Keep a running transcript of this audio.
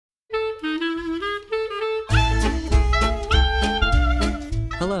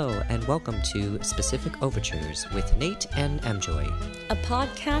welcome to Specific Overtures with Nate and MJoy, a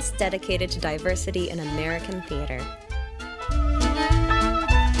podcast dedicated to diversity in American theater.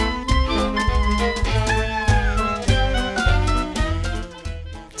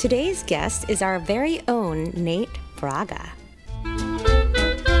 Today's guest is our very own Nate Braga.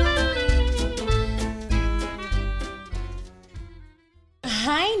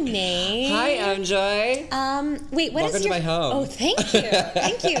 Hi, Nate. Hi, MJ. Wait, what Welcome is your... to my home. Oh, thank you.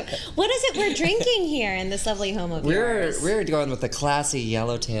 Thank you. What is it we're drinking here in this lovely home of yours? We're going with the classy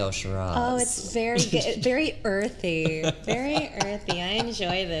Yellowtail Shiraz. Oh, it's very good. Very earthy. Very earthy. I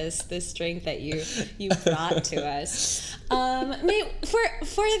enjoy this drink that you brought to us. Nate,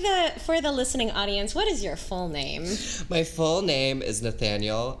 for the listening audience, what is your full name? My full name is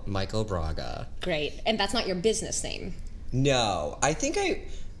Nathaniel Michael Braga. Great. And that's not your business name? No. I think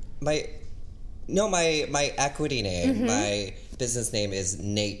my equity name, my business name is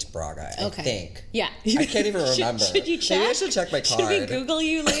Nate Braga, I think. Yeah. I can't even remember. Should you check? Maybe I should check my card. Should we Google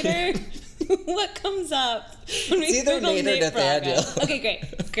you later? What comes up when we It's either Google Nate or Nathaniel. Braga? Okay,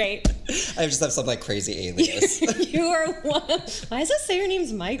 great. I just have some crazy alias. You are one. Why does it say your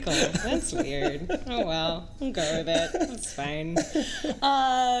name's Michael? That's weird. Oh well, I'll go with it. That's fine.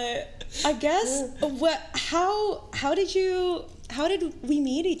 I guess how did we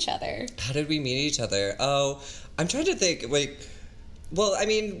meet each other? How did we meet each other? Oh, I'm trying to think. Well, I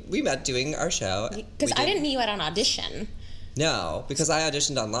mean, we met doing our show. Because I didn't meet you at an audition. No, because I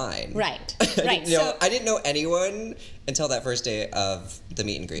auditioned online. Right. I didn't know anyone until that first day of the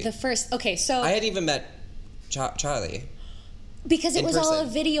meet and greet. So I hadn't even met Charlie. Because it was all a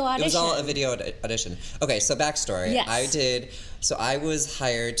video audition. It was all a video audition. Okay, so backstory. Yes. I was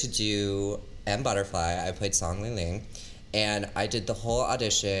hired to do M Butterfly. I played Song Ling Ling, and I did the whole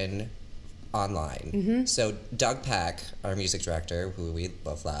audition online. Mm-hmm. So Doug Peck, our music director, who we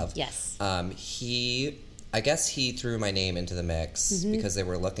both love. Yes. I guess he threw my name into the mix because they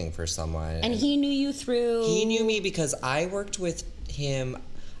were looking for someone. And he knew you through... He knew me because I worked with him.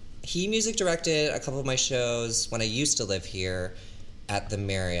 He music directed a couple of my shows when I used to live here at the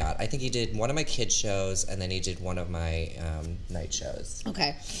Marriott. I think he did one of my kids' shows, and then he did one of my night shows.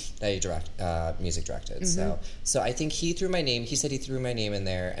 Okay. That he music directed. So I think he threw my name. He said he threw my name in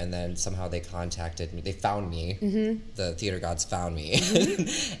there, and then somehow they contacted me. They found me. The theater gods found me.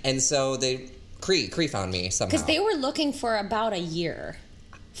 And so Cree found me somehow. Because they were looking for about a year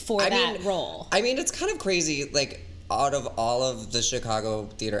for that role. I mean, it's kind of crazy. Out of all of the Chicago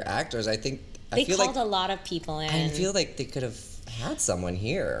theater actors, I feel like a lot of people in. I feel like they could have had someone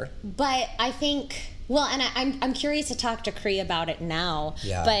here. But I think, I'm curious to talk to Cree about it now.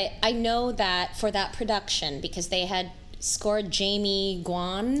 Yeah. But I know that for that production, because they had scored Jamie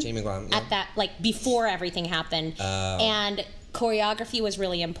Guan. At that, before everything happened. And choreography was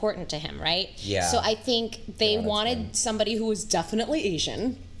really important to him, right? Yeah. So I think they wanted somebody who was definitely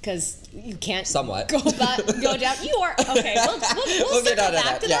Asian, because you can't somewhat go down. You are okay. We'll circle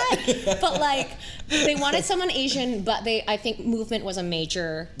back to that. But they wanted someone Asian, but I think movement was a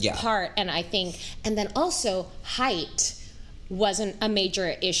major part, and then also height wasn't a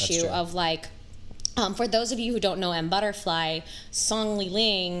major issue of for those of you who don't know M Butterfly, Song Li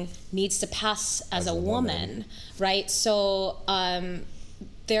Ling needs to pass as a woman, right? So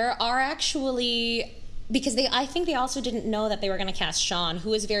there are actually, because I think they also didn't know that they were going to cast Sean,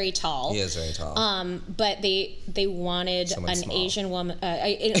 who is very tall. He is very tall. But they wanted someone small. Asian woman,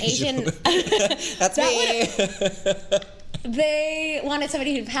 an Asian. That's me. They wanted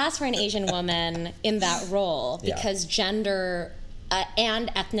somebody who'd pass for an Asian woman in that role because gender and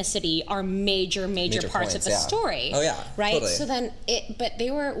ethnicity are major parts of the story. Oh yeah, right. Totally. So then,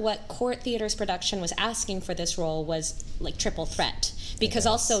 what Court Theater's production was asking for this role was triple threat, because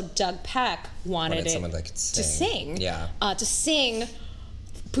also Doug Peck wanted someone that could sing. To sing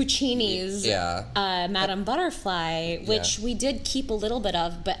Puccini's Madame Butterfly, which we did keep a little bit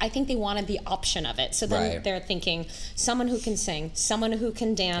of, but I think they wanted the option of it. So then they're thinking someone who can sing, someone who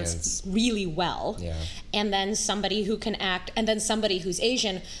can dance really well, and then somebody who can act, and then somebody who's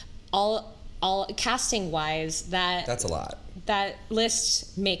Asian. All casting wise, that's a lot. That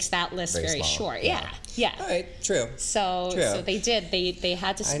list makes that list very short. Yeah. All right, true. So they did. They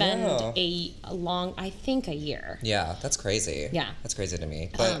had to spend a long, I think, a year. Yeah, that's crazy. Yeah, that's crazy to me.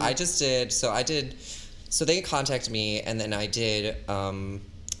 But I just did. So they contacted me, and then I did a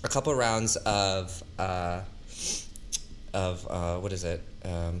couple rounds of what is it?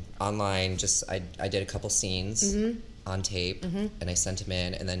 Online. I did a couple scenes on tape, and I sent them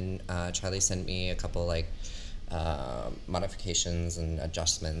in, and then Charlie sent me a couple modifications and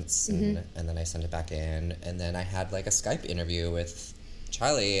adjustments, and then I sent it back in, and then I had a Skype interview with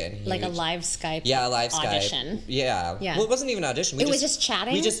Charlie, and like a live Skype audition. Skype. Yeah. Well, it wasn't even an audition. It was just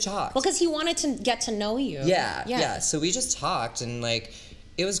chatting? We just talked. Well, because he wanted to get to know you. Yeah. So we just talked, and like,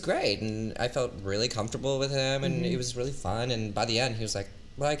 it was great, and I felt really comfortable with him, and it was really fun, and by the end, he was like,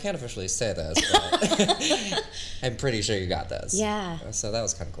 well, I can't officially say this, but I'm pretty sure you got this. Yeah. So that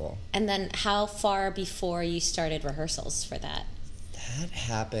was kind of cool. And then how far before you started rehearsals for that? That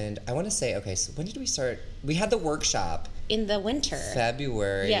happened, I want to say, okay, so when did we start? We had the workshop. In the winter.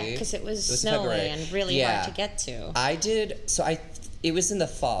 February. Yeah, because it was snowy and really hard to get to. It was in the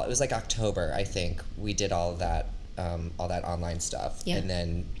fall. It was like October, I think. We did all that online stuff. Yeah. And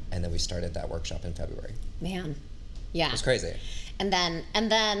then we started that workshop in February. Man. Yeah. It was crazy. And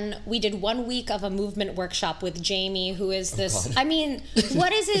then we did 1 week of a movement workshop with Jamie, who is this. I mean,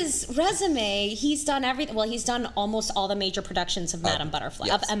 what is his resume? He's done everything. Well, he's done almost all the major productions of Madame Butterfly,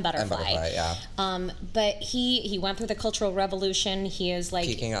 yes. of M. Butterfly. M. Butterfly, yeah. But he went through the Cultural Revolution. He is like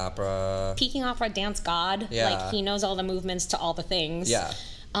Peking opera, dance god. Yeah. Like he knows all the movements to all the things. Yeah.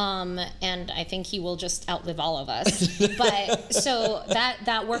 And I think he will just outlive all of us. But so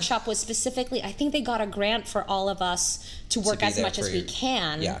that workshop was specifically, I think they got a grant for all of us to work as much as we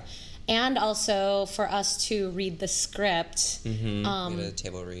can. Yeah. And also for us to read the script. Mm-hmm. A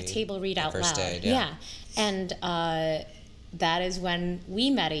table read out first loud. Day, yeah. And that is when we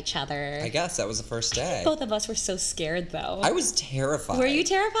met each other. I guess that was the first day. Both of us were so scared, though. I was terrified. Were you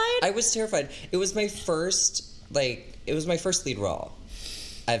terrified? I was terrified. It was my first lead role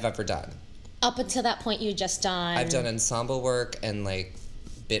I've ever done. Up until that point, you just done. I've done ensemble work and like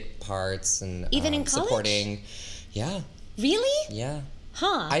bit parts and even in college? Supporting. Yeah. Really? Yeah.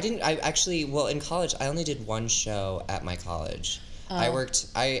 Huh. In college, I only did one show at my college. I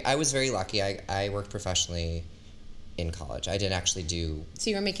was very lucky. I worked professionally in college. I didn't actually do. So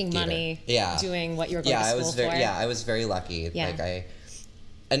you were making theater. Money. Yeah. Doing what you were going to school for. Yeah, I was very lucky. Yeah.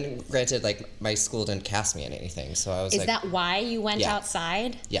 And granted, like, my school didn't cast me in anything, so I was Is that why you went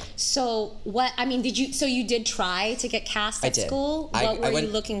outside? Yeah. So you did try to get cast at school?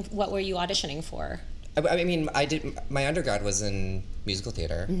 What were you auditioning for? I mean, my undergrad was in musical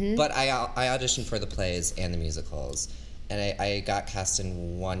theater, but I auditioned for the plays and the musicals, and I got cast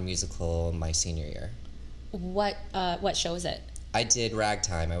in one musical my senior year. What show was it? I did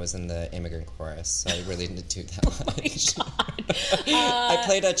Ragtime. I was in the immigrant chorus, so I really didn't do that much. Oh my God. I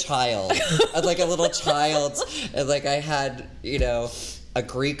played a child, like a little child, and like I had, a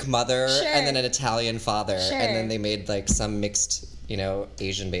Greek mother and then an Italian father, and then they made like some mixed,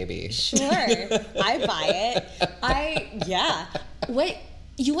 Asian baby. Sure, I buy it. Wait,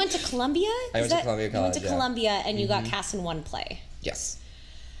 you went to Columbia? I went to Columbia College. You went to Columbia, and you got cast in one play. Yes.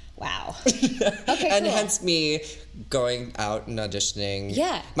 Wow. Okay, and cool. hence me going out and auditioning.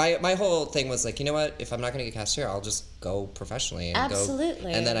 Yeah. My whole thing was like, you know what? If I'm not going to get cast here, I'll just go professionally.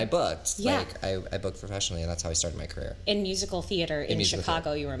 Absolutely. And then I booked. Yeah. I booked professionally, and that's how I started my career. In musical theater in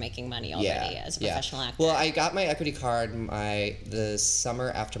Chicago, you were making money already as a professional actor. Well, I got my equity card the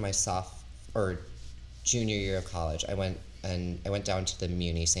summer after my junior year of college. I went down to the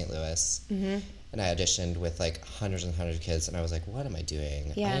Muni St. Louis. Mm-hmm. And I auditioned with like hundreds and hundreds of kids, and I was like, "What am I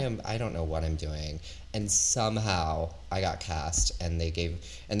doing? Yeah. I don't know what I'm doing." And somehow I got cast, and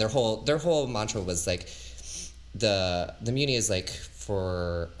their whole mantra was like, the Muni is like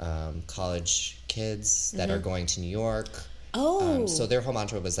for college kids that are going to New York. Oh. So their whole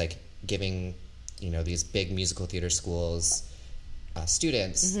mantra was like giving, these big musical theater schools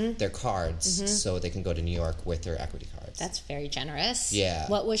students their cards so they can go to New York with their equity cards. That's very generous. Yeah.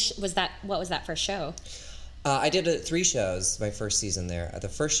 What was that first show? I did 3 shows my first season there. The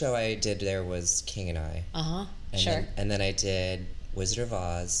first show I did there was King and I. Sure. And then I did Wizard of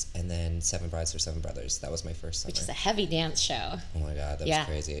Oz, and then 7 Brides for 7 Brothers. That was my first summer. Which is a heavy dance show. Oh my God, that was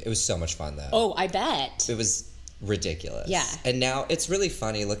crazy. It was so much fun though. Oh, I bet. It was ridiculous. Yeah. And now it's really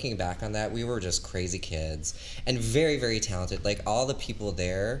funny looking back on that. We were just crazy kids and very, very talented. Like all the people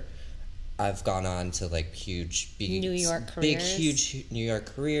there I've gone on to like huge New York careers. Huge New York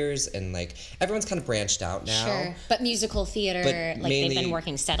careers, and like everyone's kind of branched out now. Sure. But musical theater, like mainly, they've been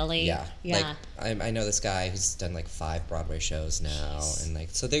working steadily. Yeah. Yeah. Like I know this guy who's done like 5 Broadway shows now. Jeez. And like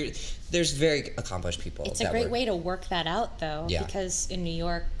so there's very accomplished people. It's a great way to work that out though. Yeah. Because in New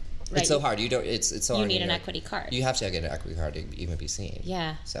York, right, it's so hard. It's so hard. You need an equity card. You have to get an equity card to even be seen.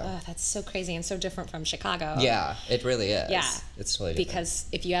 Yeah. So that's so crazy and so different from Chicago. Yeah, it really is. Yeah. It's totally different. Because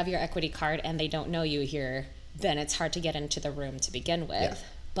if you have your equity card and they don't know you here, then it's hard to get into the room to begin with.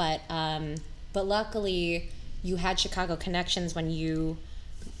 Yeah. But luckily you had Chicago connections when you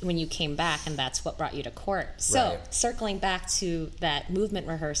when you came back, and that's what brought you to court. So circling back to that movement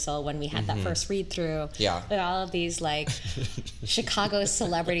rehearsal when we had that first read through with all of these like Chicago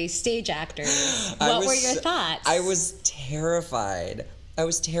celebrity stage actors, what were your thoughts? I was terrified. I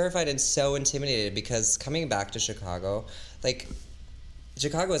was terrified and so intimidated because coming back to Chicago, like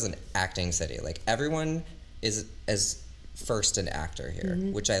Chicago is an acting city. Like everyone is as first an actor here,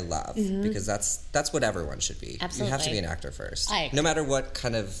 which I love because that's what everyone should be. Absolutely. You have to be an actor first. No matter what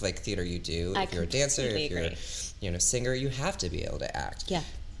kind of like theater you do. If you're a dancer, if you're singer, you have to be able to act. Yeah.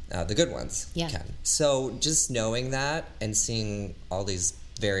 The good ones can. So just knowing that and seeing all these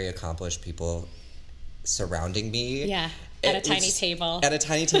very accomplished people surrounding me. Yeah. At a tiny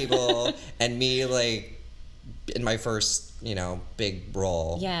table. And me like in my first, big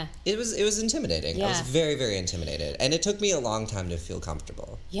role. Yeah. It was intimidating. Yeah. I was very, very intimidated. And it took me a long time to feel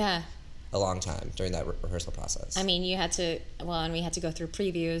comfortable. Yeah. A long time during that rehearsal process. I mean, and we had to go through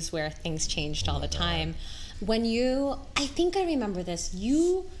previews where things changed all the time. When I think I remember this,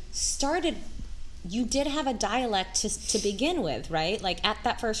 you did have a dialect to begin with, right? Like at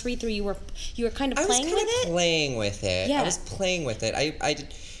that first read through, you were kind of playing with it? I was playing with it. Yeah. I was playing with it.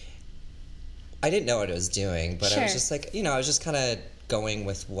 I didn't know what I was doing, but I was just like, I was just kind of going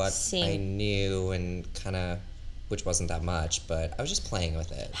with what I knew and kind of, which wasn't that much, but I was just playing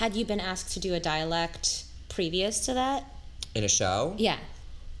with it. Had you been asked to do a dialect previous to that? In a show? Yeah.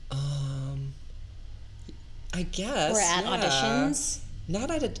 I guess. Or at auditions?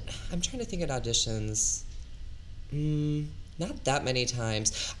 I'm trying to think at auditions. Not that many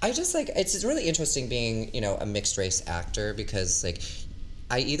times. I just it's really interesting being, a mixed race actor because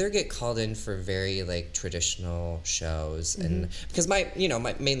I either get called in for very traditional shows and because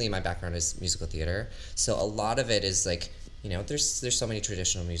mainly my background is musical theater. So a lot of it is there's so many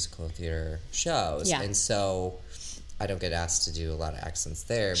traditional musical theater shows. Yeah. And so I don't get asked to do a lot of accents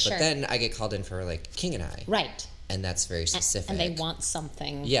there. But then I get called in for King and I. Right. And that's very specific. And they want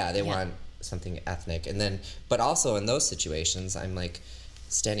something. Yeah, they want something ethnic. And then, but also in those situations, I'm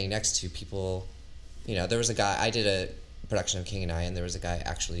standing next to people. There was a guy, I did a production of King and I, and there was a guy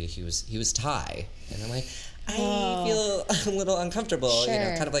actually, he was Thai. And I'm like, I feel a little uncomfortable,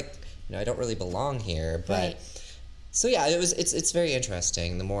 kind of I don't really belong here. But so yeah, it's very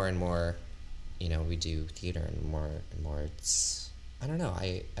interesting. The more and more, we do theater and more it's, I don't know,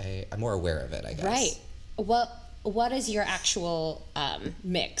 I'm more aware of it, I guess. Right. What is your actual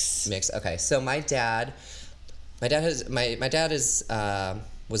mix? Okay, so my dad was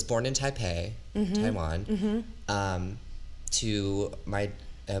born in Taipei, Taiwan.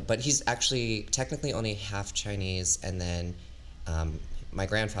 But he's actually technically only half Chinese, and then my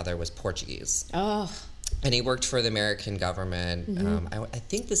grandfather was Portuguese. Oh. And he worked for the American government. I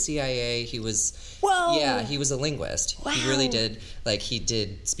think the CIA. He was. Whoa. Yeah, he was a linguist. Wow. He really did. He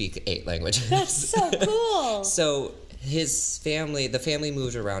did speak 8 languages. That's so cool. So the family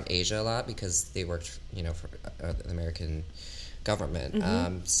moved around Asia a lot because they worked, for the American government.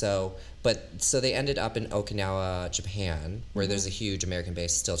 So they ended up in Okinawa, Japan, where there's a huge American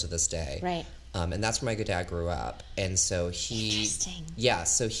base still to this day. Right. And that's where my good dad grew up. And so Interesting. Yeah.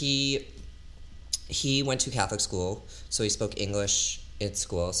 So he went to Catholic school, so he spoke English at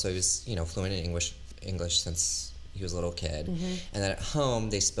school. So he was, fluent in English since he was a little kid. And then at home,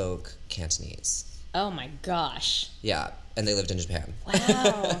 they spoke Cantonese. Oh my gosh. Yeah, and they lived in Japan.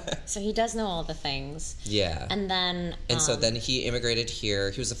 Wow. So he does know all the things. Yeah. And then... so then he immigrated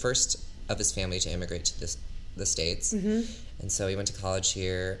here. He was the first of his family to immigrate to the States. And so he went to college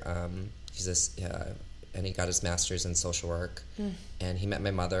here. And he got his master's in social work. And he met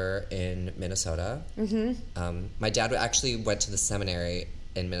my mother in Minnesota. My dad actually went to the seminary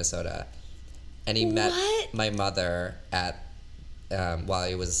in Minnesota. And he met my mother at while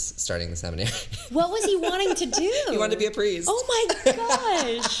he was starting the seminary. What was he wanting to do? He wanted to be a priest. Oh my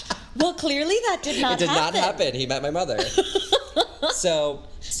gosh. Well, clearly that did not happen. It did not happen. He met my mother. So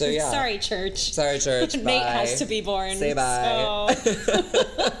yeah. Sorry, church. Bye. Nate has to be born. Say bye.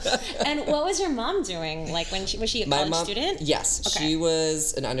 So. And what was your mom doing? Was she a college student? Yes. Okay. She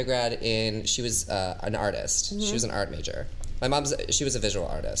was an undergrad she was an artist. She was an art major. She was a visual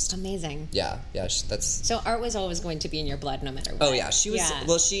artist. Amazing. Yeah. That's. So art was always going to be in your blood no matter what. Oh yeah, she was. Yeah.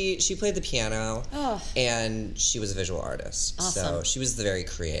 Well, she played the piano. Oh. And she was a visual artist. Awesome. So she was very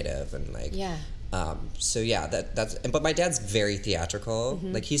creative and Yeah. So yeah, but my dad's very theatrical.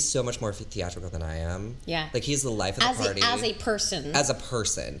 He's so much more theatrical than I am. Yeah. He's the life of the party. As a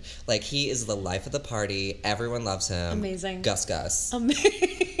person. He is the life of the party. Everyone loves him. Amazing. Gus.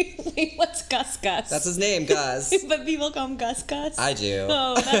 Wait, what's Gus? That's his name, Gus. But people call him Gus? I do.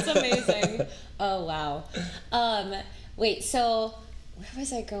 Oh, that's amazing. Oh, wow. Wait, so where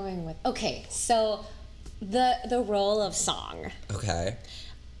was I going with? Okay, so the role of song. Okay.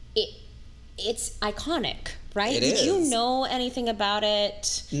 It's iconic, right? It Did is. you know anything about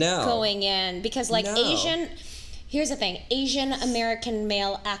it? No. Going in, because like No. Here's the thing: Asian American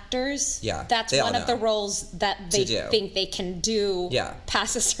male actors. Yeah, that's one of the roles that they think they can do. Yeah.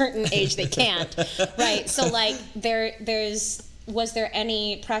 Past a certain age, they can't. Right. So like was there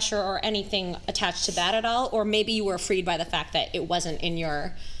any pressure or anything attached to that at all, or maybe you were freed by the fact that it wasn't in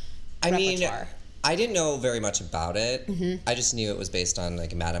your repertoire? I didn't know very much about it. Mm-hmm. I just knew it was based on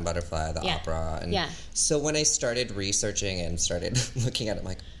like Madame Butterfly, the opera, and so when I started researching and started looking at it, I'm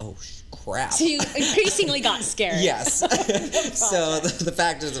like, oh crap! So you increasingly got scared. Yes. So the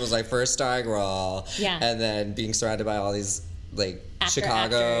fact is, it was my first starring role, and then being surrounded by all these like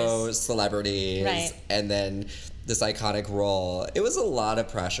Chicago celebrities, right. and then this iconic role. It was a lot of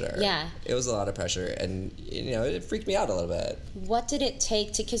pressure. Yeah. It was a lot of pressure, and it freaked me out a little bit. What did it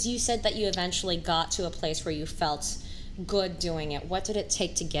take to, because you said that you eventually got to a place where you felt good doing it. What did it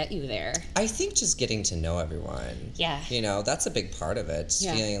take to get you there? I think just getting to know everyone. Yeah. That's a big part of it. Just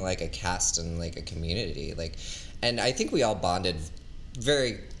feeling like a cast and like a community. And I think we all bonded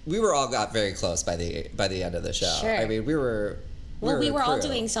we got very close by the end of the show. Sure. I mean, we were all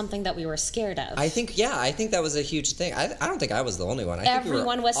doing something that we were scared of. I think that was a huge thing. I don't think I was the only one. I think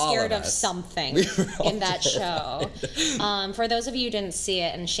everyone was scared of something in that show. For those of you who didn't see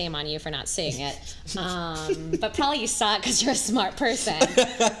it, and shame on you for not seeing it, but probably you saw it because you're a smart person.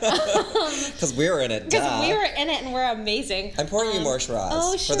 Because we were in it. Because we were in it and we're amazing. I'm pouring you more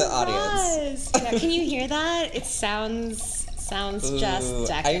Shiraz for the audience. Yeah, can you hear that? It sounds just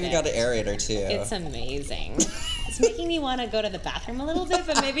decadent. I even got an aerator too. It's amazing. It's making me want to go to the bathroom a little bit,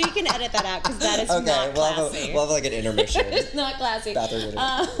 but maybe you can edit that out because that is not classy. We'll have like an intermission. It's not classy. Bathroom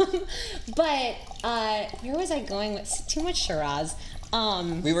intermission. But where was I going with too much Shiraz?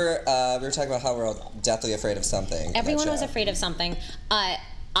 We were talking about how we're all deathly afraid of something. Everyone was afraid of something.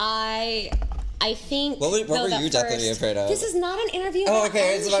 I think. What were you definitely afraid of? This is not an interview. Oh,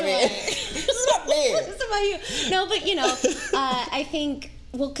 okay. It's about me. This is about me. This is about you. No, but I think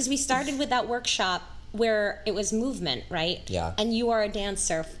because we started with that workshop where it was movement, right? Yeah. And you are a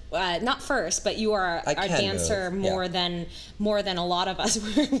dancer, not first, but you are a dancer more than a lot of us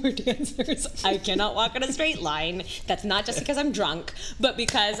were dancers. I cannot walk in a straight line. That's not just because I'm drunk, but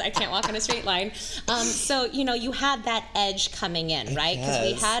because I can't walk in a straight line. So you had that edge coming in, right?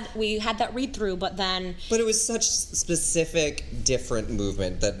 Because we had that read through, but it was such specific, different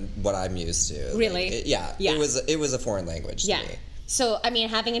movement than what I'm used to. Really? It was a foreign language to me. So, I mean,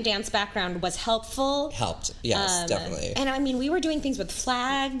 having a dance background was helpful. Helped, yes, definitely. And I mean, we were doing things with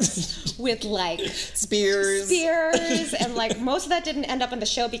flags, with like spears, and like most of that didn't end up in the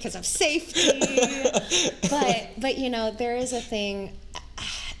show because of safety. But there is a thing.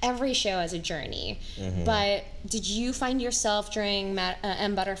 Every show has a journey. Mm-hmm. But did you find yourself during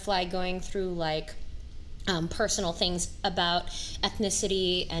M Butterfly going through like personal things about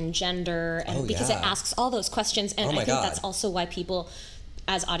ethnicity and gender, and because it asks all those questions, and I think that's also why people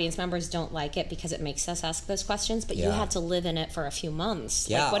as audience members don't like it, because it makes us ask those questions, but you had to live in it for a few months.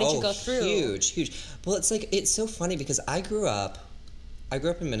 Like, what did you go through? Huge. Well, it's so funny because I grew up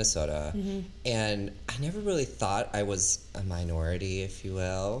in Minnesota, and I never really thought I was a minority, if you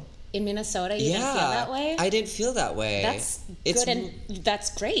will. In Minnesota, you didn't feel that way? I didn't feel that way. That's good, and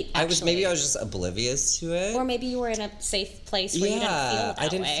that's great, actually. Maybe I was just oblivious to it. Or maybe you were in a safe place where you didn't feel that way. I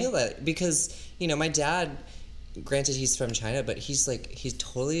didn't feel that because, my dad, granted he's from China, but he's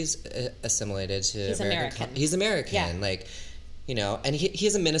totally assimilated to American. He's American. Yeah. And he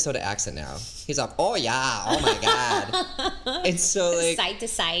has a Minnesota accent now. He's like, oh yeah, oh my God. And so side to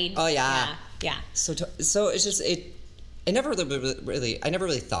side. Oh yeah. Yeah. So it's just, I never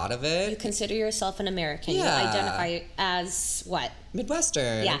really thought of it. You consider yourself an American. Yeah. You identify as what?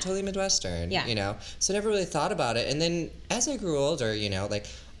 Midwestern. Yeah. I'm totally Midwestern. Yeah. So I never really thought about it. And then as I grew older,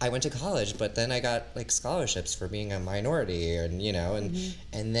 I went to college, but then I got scholarships for being a minority, and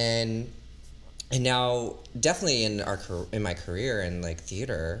and now definitely in my career in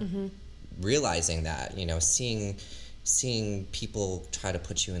theater, realizing that, seeing people try to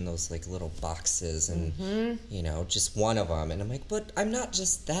put you in those it's boxes, and just one of them, and I'm like, but I'm not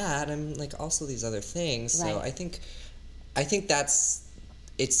just that, I'm also these other things. Right. So I think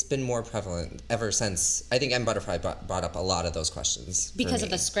it's been more prevalent ever since. I think M Butterfly brought up a lot of those questions because of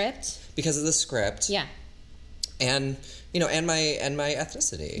the script. Because of the script, yeah, and and my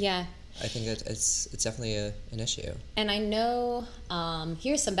ethnicity. Yeah, I think it's definitely an issue. And I know,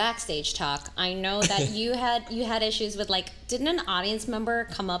 here's some backstage talk. I know that you had issues with didn't an audience member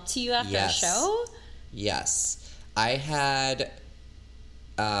come up to you after a show? Yes, I had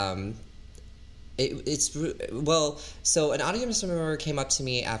So an audience member came up to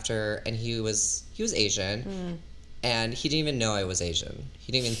me after, and he was Asian, and he didn't even know I was Asian.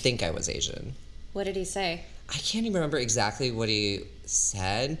 He didn't even think I was Asian. What did he say? I can't even remember exactly what he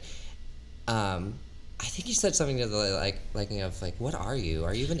said. I think he said something to the what are you?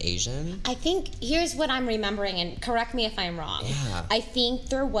 Are you even Asian? I think here's what I'm remembering, and correct me if I'm wrong. Yeah. I think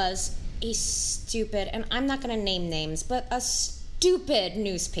there was a stupid, and I'm not going to name names, but a stupid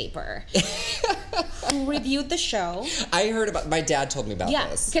newspaper who reviewed the show. I heard about. My dad told me about this.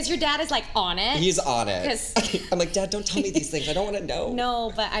 Yeah, because your dad is like on it. He's on it. I'm like, Dad, don't tell me these things. I don't want to know.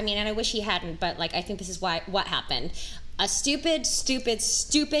 No, but I mean, and I wish he hadn't. But like, I think this is what happened. A stupid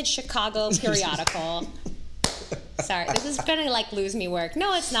Chicago periodical. Sorry, this is gonna like lose me work.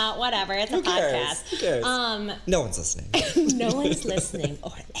 No, it's not. Whatever. It's a podcast. Who cares? No one's listening. No one's listening,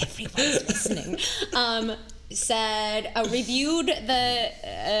 or everyone's listening. Reviewed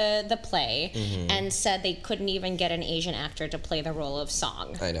the play and said they couldn't even get an Asian actor to play the role of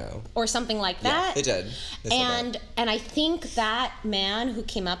Song. I know. Or something like that. Yeah, they did. And I think that man who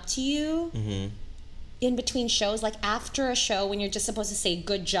came up to you in between shows, like after a show when you're just supposed to say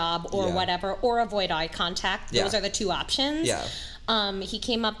good job or whatever, or avoid eye contact, those are the two options. Yeah. He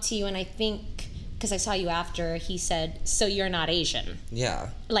came up to you, and I think, because I saw you after, he said, "So you're not Asian." Yeah.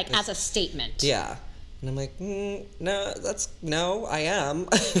 Like as a statement. Yeah. And I'm like, no, I am.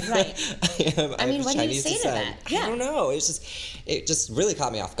 Right. I mean, what do you say to that? Yeah. I don't know. It just really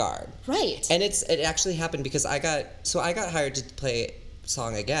caught me off guard. Right. And it actually happened because I got hired to play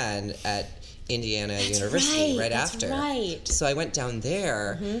Song again at Indiana University right after. Right. So I went down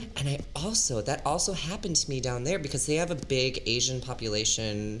there, and that also happened to me down there because they have a big Asian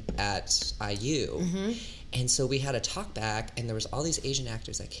population at IU. And so we had a talk back, and there was all these Asian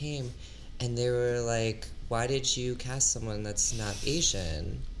actors that came, and they were like, "Why did you cast someone that's not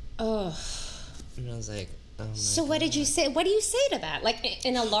Asian?" Oh. And I was like, oh my So God. what did you say? What do you say to that? Like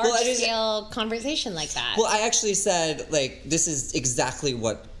in a large-scale conversation like that? Well, I actually said, like, this is exactly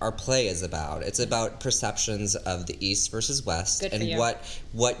what our play is about. It's about perceptions of the East versus West, and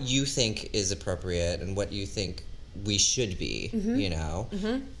what you think is appropriate and what you think we should be, you know?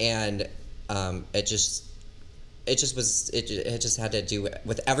 And it just had to do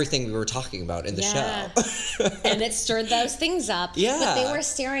with everything we were talking about in the show. And it stirred those things up. Yeah. But they were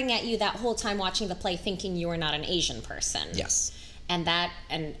staring at you that whole time watching the play thinking you were not an Asian person. Yes. And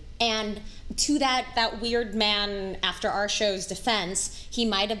to that weird man after our show's defense, he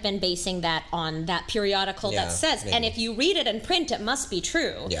might have been basing that on that periodical that says, maybe. And if you read it in print, it must be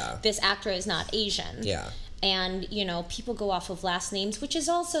true. Yeah. This actor is not Asian. Yeah. And, you know, people go off of last names, which is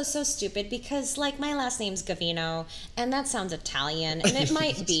also so stupid because, like, my last name's Gavino, and that sounds Italian, and it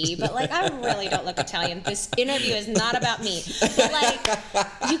might be, but, like, I really don't look Italian. This interview is not about me. But, like,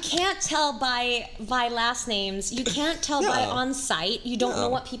 you can't tell by last names. You can't tell by on site. You don't know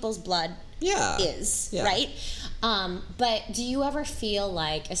what people's blood is, right? But do you ever feel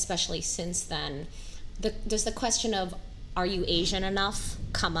like, especially since then, does the question of, are you Asian enough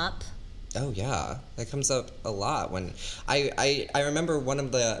come up? Oh yeah, that comes up a lot. When I remember one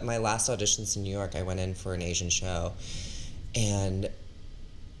of my last auditions in New York, I went in for an Asian show, and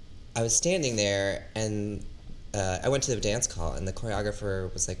I was standing there, and I went to the dance call, and the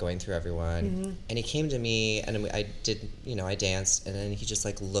choreographer was like going through everyone, and he came to me, and I danced, and then he just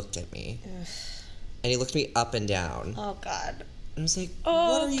like looked at me, and he looked me up and down. Oh God. I was like,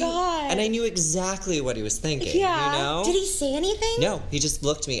 oh, what are you? God. And I knew exactly what he was thinking, yeah. you know? Did he say anything? No, he just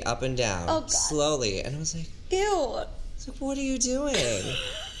looked me up and down, slowly. And I was like, ew. I was like, what are you doing?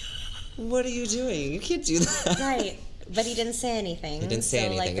 What are you doing? You can't do that. Right. But he didn't say anything. He didn't say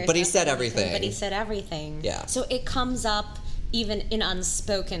anything. But he said everything. But he said everything. Yeah. So it comes up even in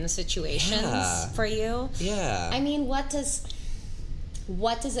unspoken situations for you. Yeah. I mean, what does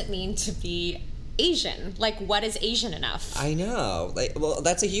it mean to be Asian? Like, what is Asian enough? I know. Like, well,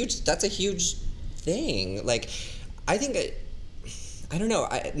 that's a huge thing. Like, I think I don't know.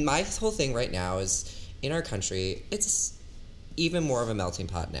 My whole thing right now is in our country, it's even more of a melting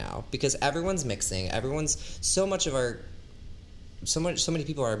pot now because everyone's mixing. So many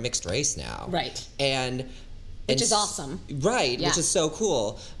people are mixed race now. Right. Which is awesome. Right. Yeah. Which is so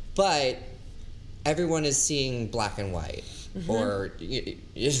cool. But everyone is seeing black and white. Or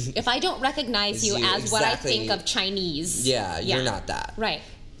if I don't recognize you as what I think of Chinese, you're not that, right?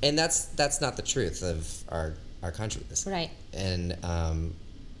 And that's not the truth of our country, right? And I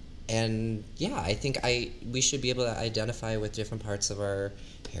think we should be able to identify with different parts of our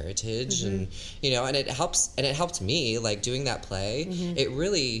heritage, and and it helped me, like doing that play. It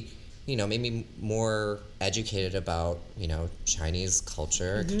really made me more educated about, Chinese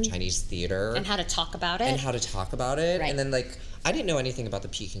culture, Chinese theater. And how to talk about it. Right. And then, I didn't know anything about the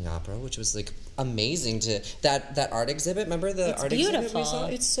Peking Opera, which was, amazing that art exhibit. Remember the art exhibit we saw?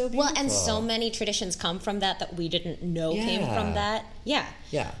 It's so beautiful. Well, and so many traditions come from that we didn't know came from that. Yeah.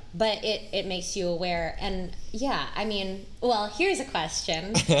 Yeah. But it makes you aware. And, here's a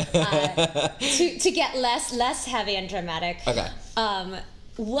question. To get less heavy and dramatic. Okay.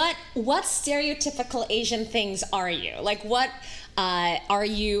 What stereotypical Asian things are you? Are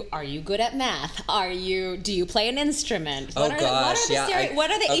you good at math? Do you play an instrument? What are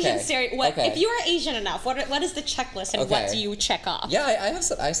the Asian stereotypes? If you are Asian enough, what is the checklist and what do you check off? Yeah, I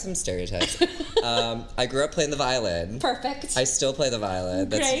have some stereotypes. I grew up playing the violin. Perfect. I still play the violin.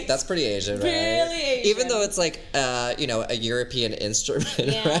 Great. That's pretty Asian, right? Really Asian. Even though it's a European instrument.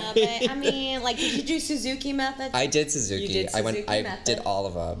 Yeah, right? but did you do Suzuki method? I did Suzuki. You did Suzuki I did all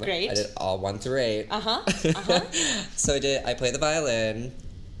of them. Great. I did all 1 through 8. So I played the violin.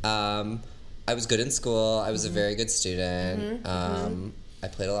 I was good in school. I was a very good student. I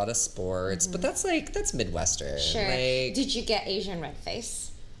played a lot of sports, but that's Midwestern. Sure. Did you get Asian red face?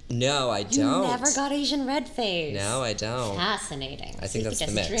 No, I don't. You never got Asian red face. No, I don't. Fascinating. I think that's the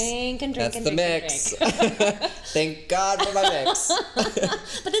mix. Drink and drink that's and drink. That's the mix. Thank God for my mix.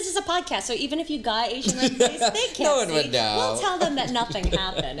 But this is a podcast, so even if you got Asian red face, they can't No one would know. We'll tell them that nothing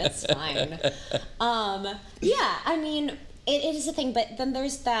happened. It's fine. It is a thing, but then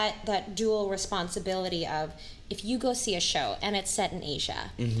there's that dual responsibility of if you go see a show and it's set in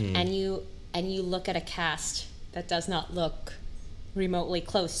Asia, and you look at a cast that does not look remotely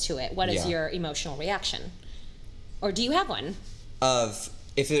close to it, what is your emotional reaction, or do you have one?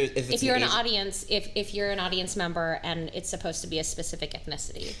 If you're an audience, if you're an audience member and it's supposed to be a specific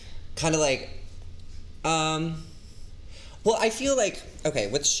ethnicity, kind of well, I feel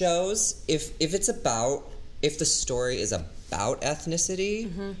with shows, if the story is about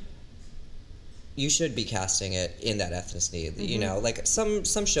ethnicity, you should be casting it in that ethnicity.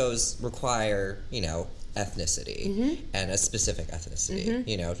 Some shows require, ethnicity and a specific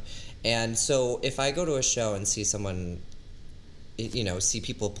ethnicity, And so if I go to a show and see someone, see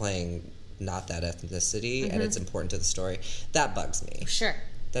people playing not that ethnicity and it's important to the story, that bugs me. Sure.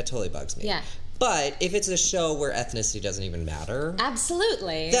 That totally bugs me. Yeah. But if it's a show where ethnicity doesn't even matter,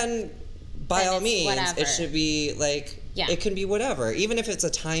 absolutely, then by all means, whatever. It should be it can be whatever. Even if it's a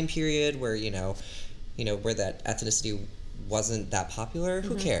time period where, where that ethnicity wasn't that popular,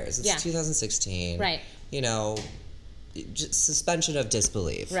 who cares? It's 2016. Right. Just suspension of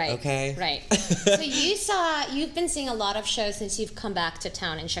disbelief. Right. Okay? Right. So you've been seeing a lot of shows since you've come back to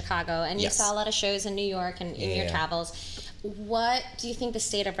town in Chicago, and you saw a lot of shows in New York and in your travels. What do you think the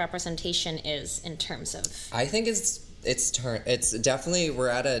state of representation is in terms of? I think it's definitely, we're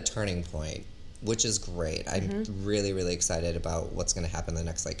at a turning point, which is great. I'm really, really excited about what's going to happen in the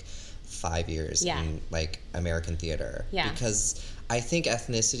next 5 years in American theater. Yeah. Because I think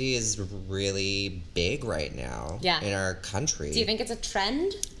ethnicity is really big right now in our country. Do you think it's a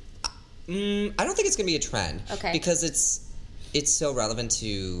trend? I don't think it's going to be a trend. Okay. Because it's so relevant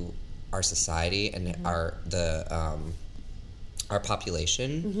to our society and our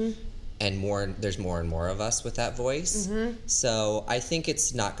population. And there's more and more of us with that voice. So I think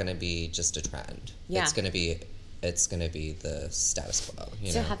it's not going to be just a trend. Yeah. It's going to be the status quo.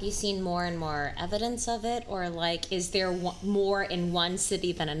 So have you seen more and more evidence of it, or is there more in one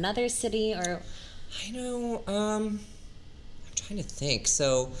city than another city, or? I know. I'm trying to think.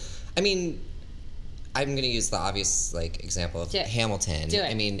 So, I mean, I'm going to use the obvious example of Hamilton. Do it.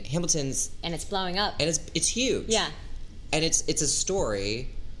 I mean, Hamilton's, and it's blowing up, and it's huge. Yeah. And it's a story,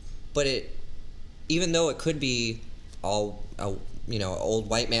 but even though it could be all old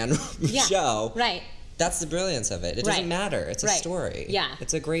white man show, right? That's the brilliance of it. It doesn't matter. It's a story. Yeah.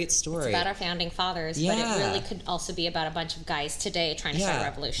 It's a great story. It's about our founding fathers, but it really could also be about a bunch of guys today trying to start a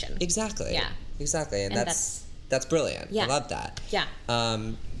revolution. Exactly. Yeah. Exactly. And that's brilliant. Yeah. I love that. Yeah.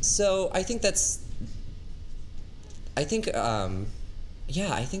 So I think it's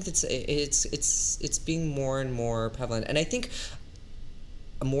being more and more prevalent. And I think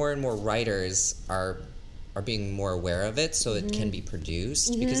more and more writers are being more aware of it, so it can be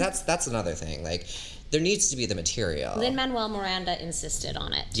produced, because that's another thing. There needs to be the material. Lin-Manuel Miranda insisted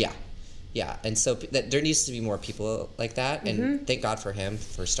on it. Yeah, and so there needs to be more people like that, and thank God for him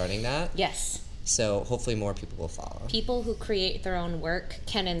for starting that. Yes. So hopefully more people will follow. People who create their own work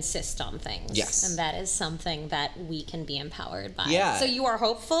can insist on things. Yes. And that is something that we can be empowered by. Yeah. So you are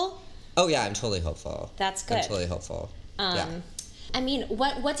hopeful? Oh yeah, I'm totally hopeful. That's good. I'm totally hopeful. I mean,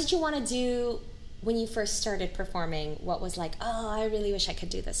 what did you want to do when you first started performing, what was like, oh, I really wish I could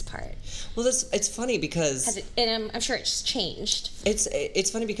do this part? Well, it's funny because... and I'm sure it's changed.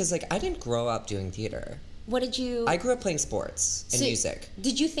 It's funny because, like, I didn't grow up doing theater. What did you... I grew up playing sports and music.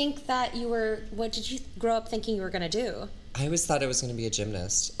 Did you think that you were... What did you grow up thinking you were going to do? I always thought I was going to be a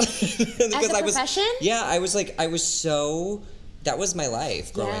gymnast. As a profession? I was so... That was my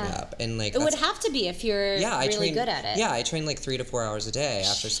life growing up, and like it would have to be if you're really good at it. Yeah, I trained like 3 to 4 hours a day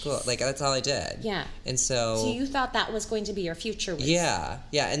after school. Like that's all I did. Yeah, and so you thought that was going to be your future? Yeah,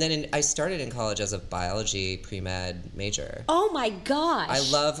 and then I started in college as a biology pre-med major. Oh my gosh! I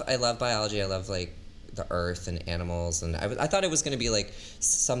love biology. I love like the earth and animals, and I thought it was going to be like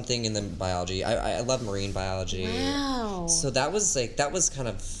something in the biology. I love marine biology. Wow. So that was kind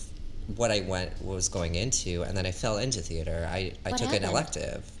of what I was going into, and then I fell into theater. I took an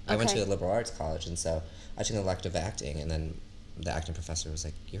elective. Okay. I went to a liberal arts college, and so I took an elective acting, and then the acting professor was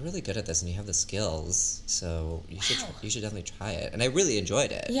like, "You're really good at this, and you have the skills, so you should definitely try it." And I really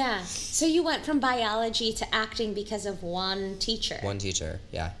enjoyed it. Yeah. So you went from biology to acting because of one teacher. One teacher,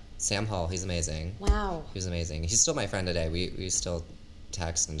 yeah. Sam Hull, he's amazing. Wow. He was amazing. He's still my friend today. We still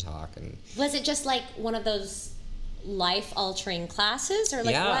text and talk. And was it just like one of those life-altering classes, or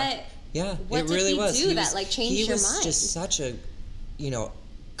like what? Yeah, what it really was. He that like changed your mind? He was just such a,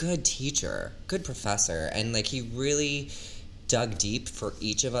 good teacher, good professor, and like he really dug deep for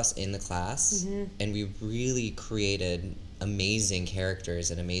each of us in the class, and we really created amazing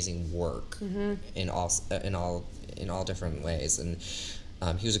characters and amazing work in all different ways. And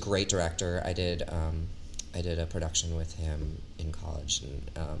he was a great director. I did a production with him in college,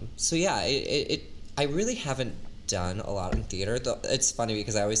 and so yeah, I really haven't done a lot in theater. It's funny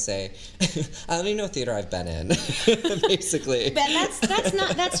because I always say I don't even know theater I've been in. Basically, but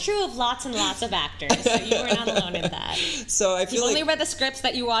that's true of lots and lots of actors. So you were not alone in that. So I feel you've only read the scripts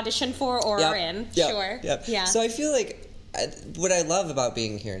that you auditioned for or are in. Sure. Yeah. So I feel like what I love about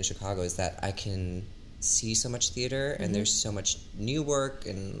being here in Chicago is that I can see so much theater, and there's so much new work,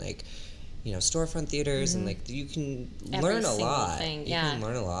 and like storefront theaters, and like you can learn a lot. You can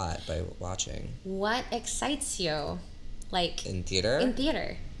learn a lot by watching. What excites you, like in theater? In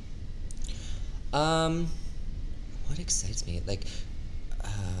theater. What excites me? Like,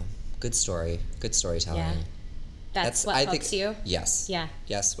 good storytelling. Yeah. That's what hooks you. Yes. Yeah.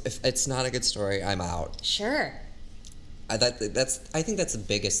 Yes. If it's not a good story, I'm out. Sure. I think that's the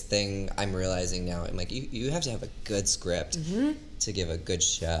biggest thing I'm realizing now. I'm like, you have to have a good script to give a good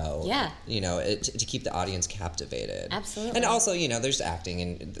show. Yeah. To keep the audience captivated. Absolutely. And also, there's acting,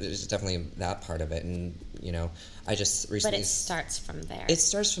 and there's definitely that part of it. And, I just recently... But it starts from there. It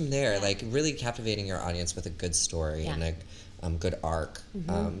starts from there, like really captivating your audience with a good story and a good arc.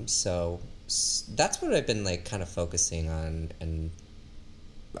 So that's what I've been like kind of focusing on, and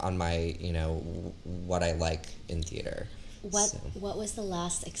on my, what I like in theater. What was the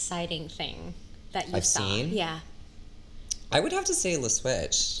last exciting thing that you I've saw? seen? Yeah. I would have to say La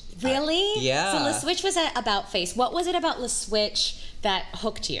Switch. Really? Yeah. So La Switch was at About Face. What was it about La Switch that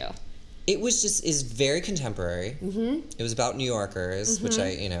hooked you? It was is very contemporary. It was about New Yorkers, which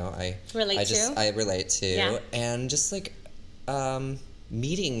I relate to, and just like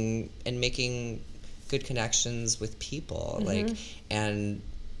meeting and making good connections with people, like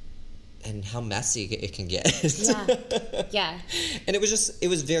and how messy it can get. Yeah. And it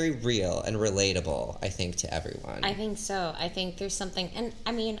was very real and relatable, I think, to everyone. I think so. I think there's something, and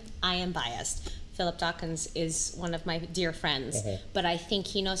I mean, I am biased. Philip Dawkins is one of my dear friends, but I think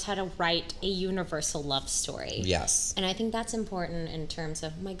he knows how to write a universal love story. Yes. And I think that's important in terms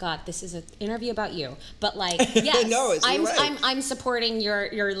of, oh my God, this is an interview about you. But like, yes, no, I'm supporting your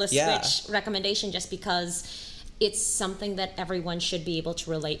La Switch recommendation just because it's something that everyone should be able to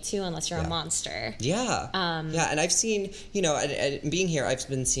relate to, unless you're a monster. Yeah. And I've seen, and being here, I've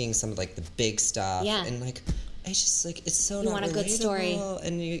been seeing some of like the big stuff. Yeah. And like, it's just like, it's so you not want a good story,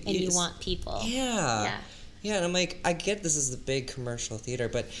 and you want people. Yeah. And I'm like, I get this is the big commercial theater,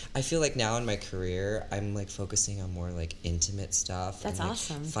 but I feel like now in my career, I'm like focusing on more like intimate stuff. That's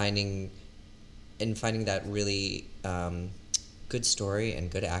awesome. Finding that really good story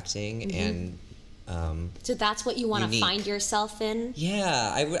and good acting and. So that's what you want to find yourself in?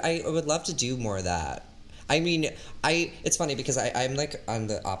 Yeah, I would love to do more of that. I mean, it's funny because I'm like on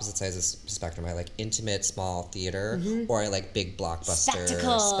the opposite sides of the spectrum. I like intimate, small theater, or I like big blockbuster,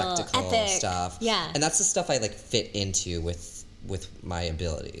 spectacle epic stuff. Yeah. And that's the stuff I like fit into with my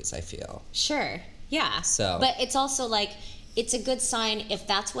abilities, I feel. Sure. Yeah. So. But it's also like, it's a good sign if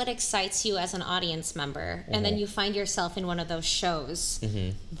that's what excites you as an audience member, and then you find yourself in one of those shows,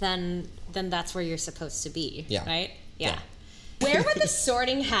 then that's where you're supposed to be, right? Yeah. Where would the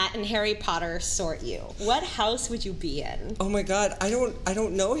Sorting Hat in Harry Potter sort you? What house would you be in? Oh my God, I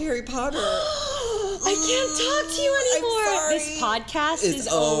don't know Harry Potter. I can't talk to you anymore. This podcast is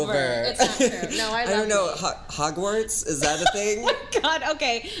over. It's not true. No, I don't know. Hogwarts? Is that a thing? Oh my God.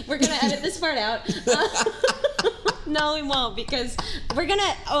 Okay, we're gonna edit this part out. No, we won't, because we're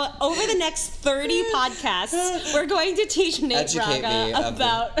gonna over the next 30 podcasts, we're going to teach Nate Braga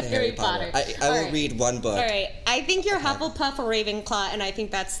about Harry Potter. I will read one book. All right, I think you're Hufflepuff or Ravenclaw, and I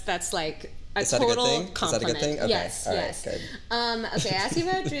think that's like a total compliment. Is that a good thing? Okay. Yes, all yes. Right, good. Okay, I asked you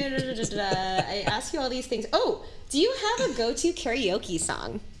about. I asked you all these things. Oh, do you have a go-to karaoke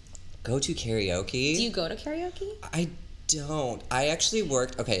song? Go-to karaoke? Do you go to karaoke? I don't. I actually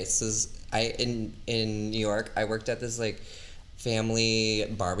worked. Okay, so in New York, I worked at this like family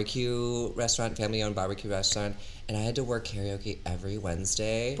barbecue restaurant, family-owned barbecue restaurant, and I had to work karaoke every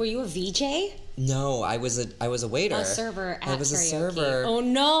Wednesday. Were you a VJ? No, I was a waiter. A server at I was karaoke. A server. Oh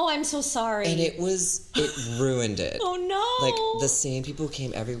no, I'm so sorry. And it ruined it. Oh no. Like the same people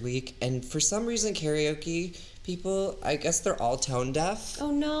came every week, and for some reason karaoke people, I guess they're all tone deaf.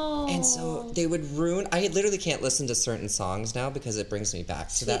 Oh no. And so they would ruin. I literally can't listen to certain songs now because it brings me back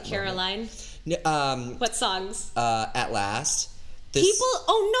to that Caroline. What songs? At Last. People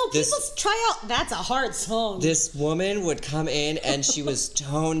try out. That's a hard song. This woman would come in and she was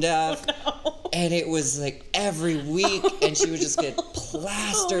tone deaf, and it was like every week, and she would just get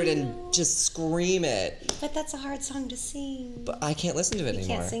plastered and just scream it. But that's a hard song to sing. But I can't listen to it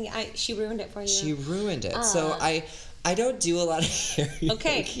anymore. Can't sing it. She ruined it for you. She ruined it. So I don't do a lot of karaoke.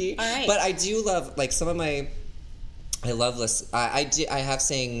 Okay, all right. But I do love like some of my. I love listen. I have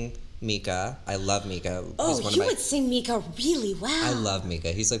sang Mika. I love Mika. Oh, you would sing Mika really well. I love Mika.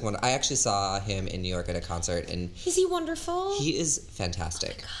 He's like one. I actually saw him in New York at a concert, and is he wonderful? He is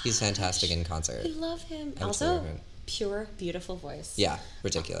fantastic. He's fantastic in concert. I love him. Also, pure, beautiful voice. Yeah,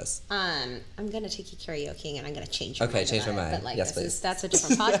 ridiculous. I'm gonna take you karaoke, and I'm gonna change your mind. Okay, change my mind. But like, yes, please. That's a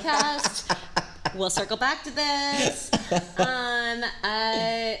different podcast. We'll circle back to this.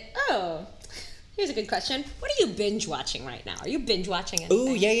 Here's a good question. What are you binge watching right now? Are you binge watching anything?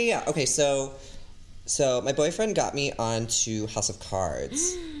 Ooh, yeah. Okay, so my boyfriend got me onto House of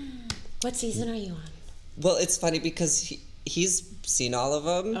Cards. What season are you on? Well, it's funny because he's seen all of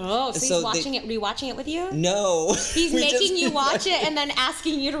them. Oh, so he's rewatching it with you? No. He's making you watch it and then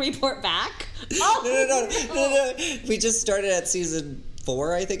asking you to report back? Oh. No. We just started at season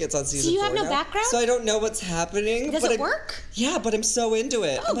 4, I think it's on season 4. So you have no background? So I don't know what's happening. Does it work? Yeah, but I'm so into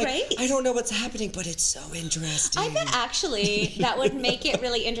it. Oh, great. I don't know what's happening, but it's so interesting. I bet actually that would make it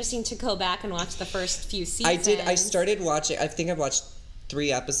really interesting to go back and watch the first few seasons. I started watching, I think I've watched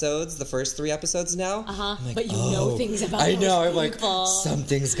 3 episodes, the first 3 episodes now. Like, but you know things about I know, I'm people. Like,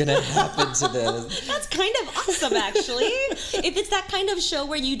 something's gonna happen to this. That's kind of awesome, actually. If it's that kind of show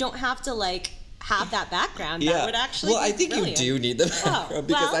where you don't have to, like, have that background, that would actually be I think brilliant. You do need the background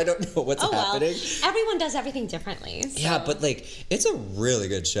because I don't know what's happening. Everyone does everything differently. So. Yeah, but like it's a really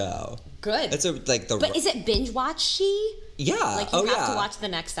good show. Good. It's But is it binge watchy? Yeah. Like you have to watch the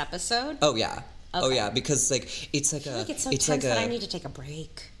next episode? Oh yeah. Okay. Oh yeah, because like it's like I feel like it's so tense that I need to take a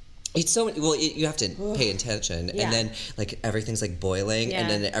break. It's so you have to pay attention, and then like everything's like boiling, and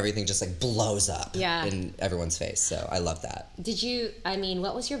then everything just like blows up in everyone's face. So I love that.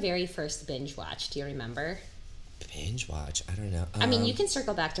 What was your very first binge watch? Do you remember? Binge watch? I don't know. You can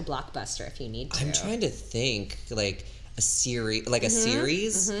circle back to Blockbuster if you need to. I'm trying to think like a series, a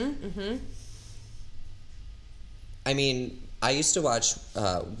series. I mean, I used to watch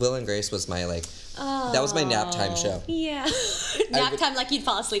Will and Grace was my that was my nap time show. Yeah. Nap time, like you'd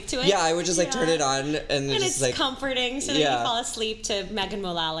fall asleep to it? Yeah, I would just turn it on and just it's comforting so that you fall asleep to Megan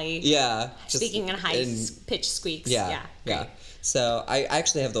Mullally. Yeah. Speaking in high-pitched squeaks. Yeah. So I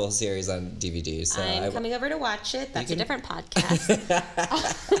actually have the whole series on DVD. So I'm coming over to watch it. That's a different podcast.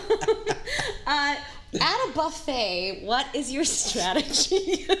 At a buffet, what is your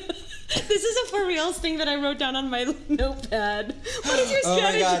strategy? This is a for reals thing that I wrote down on my notepad. What is your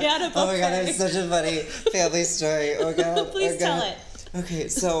strategy at a buffet? Oh my god, that's such a funny family story. Oh god. Please tell it. Okay,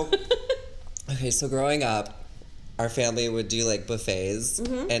 so growing up, our family would do buffets,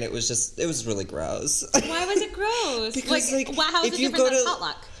 and it was really gross. Why was it gross? Because how is it different than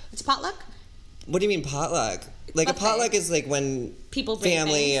potluck? It's potluck? What do you mean potluck? Buffet. A potluck is when people bring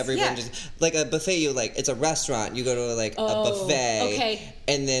family, everyone just a buffet. It's a restaurant. You go to a buffet. Okay.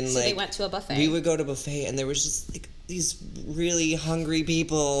 And then so they went to a buffet. We would go to a buffet, and there was just these really hungry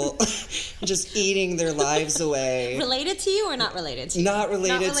people just eating their lives away. Related to you or not related to you? Not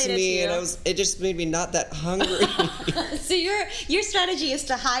related to me, and it just made me not that hungry. So your strategy is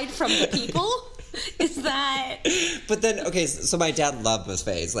to hide from the people. Is that? But then, okay, so my dad loved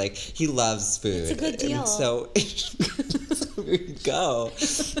buffets. Like, he loves food. It's a good deal. And so we'd go.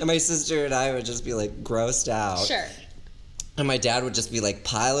 And my sister and I would just be, like, grossed out. Sure. And my dad would just be, like,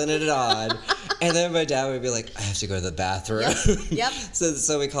 piling it on. And then my dad would be like, I have to go to the bathroom. Yep.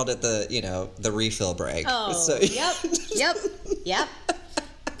 So we called it the refill break. Oh, so, yep.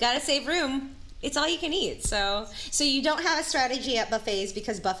 Gotta save room. It's all you can eat. So you don't have a strategy at buffets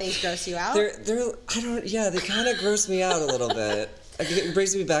because buffets gross you out? They kind of gross me out a little bit. It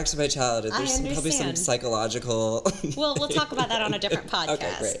brings me back to my childhood. There's probably some psychological... Well, we'll talk about that on a different podcast.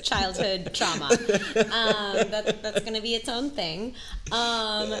 Okay, great. Childhood trauma. That's going to be its own thing.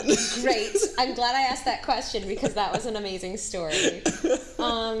 Great. I'm glad I asked that question because that was an amazing story.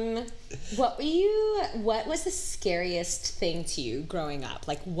 What was the scariest thing to you growing up?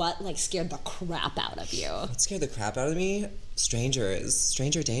 Like, what scared the crap out of you? What scared the crap out of me? Stranger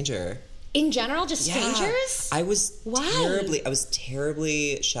danger. In general, just strangers? I was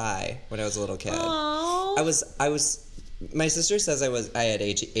terribly shy when I was a little kid. Aww. My sister says I had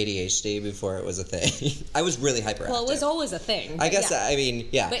ADHD before it was a thing. I was really hyperactive. Well, it was always a thing. I guess, I mean,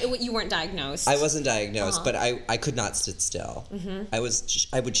 yeah. But you weren't diagnosed. I wasn't diagnosed, but I could not sit still. Mm-hmm.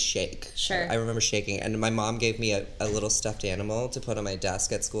 I would shake. Sure. I remember shaking. And my mom gave me a little stuffed animal to put on my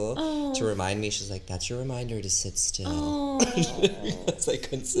desk at school to remind me. She's like, that's your reminder to sit still. Oh. So I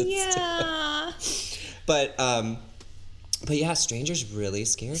couldn't sit still. But yeah, strangers really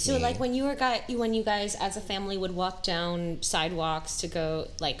scared me. So like when you guys as a family would walk down sidewalks to go,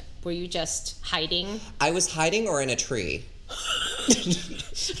 like, were you just hiding? I was hiding or in a tree.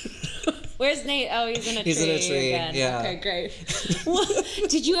 Where's Nate? Oh, he's in a tree. He's in a tree. Again. Yeah. Okay, great. Well,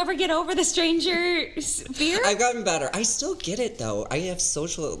 did you ever get over the stranger fear? I've gotten better. I still get it though. I have a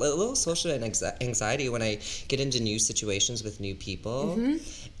little social anxiety when I get into new situations with new people. Mm-hmm.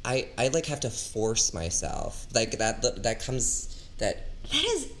 I like have to force myself. Like that comes.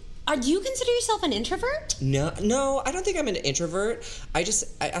 Do you consider yourself an introvert? No, I don't think I'm an introvert. I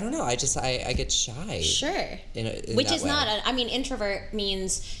don't know. I get shy. Sure. Which is not. Introvert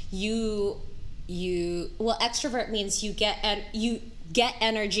means extrovert means you get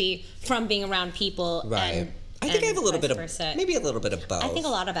energy from being around people. Right. I think I have a little bit of both. I think a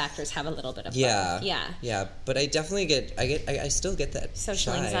lot of actors have a little bit of both. Yeah. But I definitely I still get that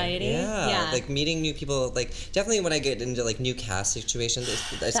social shy. anxiety. Yeah. Like meeting new people. Like definitely when I get into like new cast situations,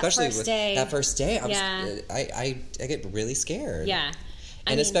 especially that first day, I get really scared. Yeah.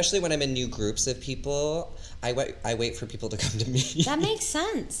 And especially when I'm in new groups of people, I wait for people to come to me. That makes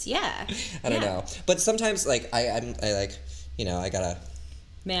sense. Yeah. I don't know, but sometimes like I gotta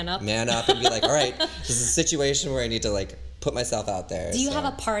man up and be like, all right, this is a situation where I need to like put myself out there. Do you have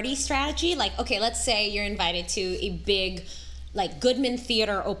a party strategy? Like, okay, let's say you're invited to a big, like, Goodman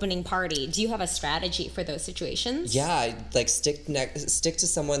Theater opening party. Do you have a strategy for those situations? Yeah, I like stick to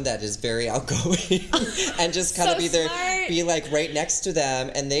someone that is very outgoing and just kind of be like right next to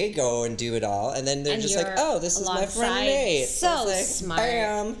them, and they go and do it all, and then they're just like, oh, this is my friend Nate. So like, smart.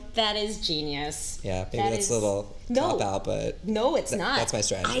 Bam. That is genius. Yeah, maybe that's a little cop out, but no, it's not. That's my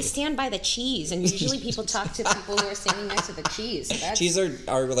strategy. I stand by the cheese, and usually people talk to people who are standing next to the cheese. So cheese or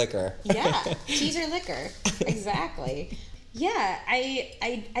liquor. Yeah, cheese or liquor. Exactly. Yeah,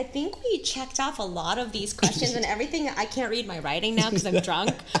 I think we checked off a lot of these questions and everything. I can't read my writing now because I'm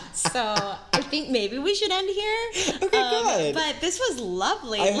drunk. So I think maybe we should end here. Okay, good. But this was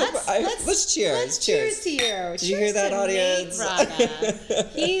lovely. Let's cheers. Cheers to you. Did you hear that, audience?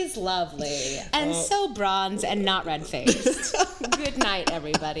 He's lovely. And so bronze and not red-faced. Good night,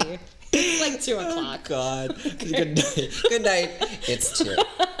 everybody. It's like 2 o'clock. Oh, God. Good night. Good night. It's 2.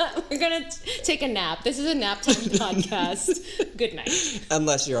 We're going to take a nap. This is a nap time podcast. Good night.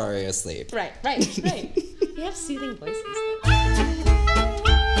 Unless you're already asleep. Right. We have soothing voices, though.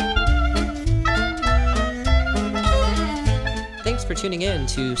 Thanks for tuning in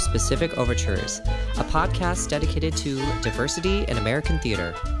to Specific Overtures, a podcast dedicated to diversity in American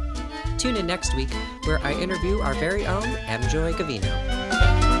theater. Tune in next week where I interview our very own M. Joy Gavino.